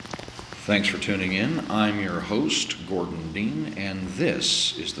Thanks for tuning in. I'm your host, Gordon Dean, and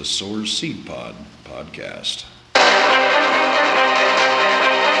this is the Soars Seed Pod podcast.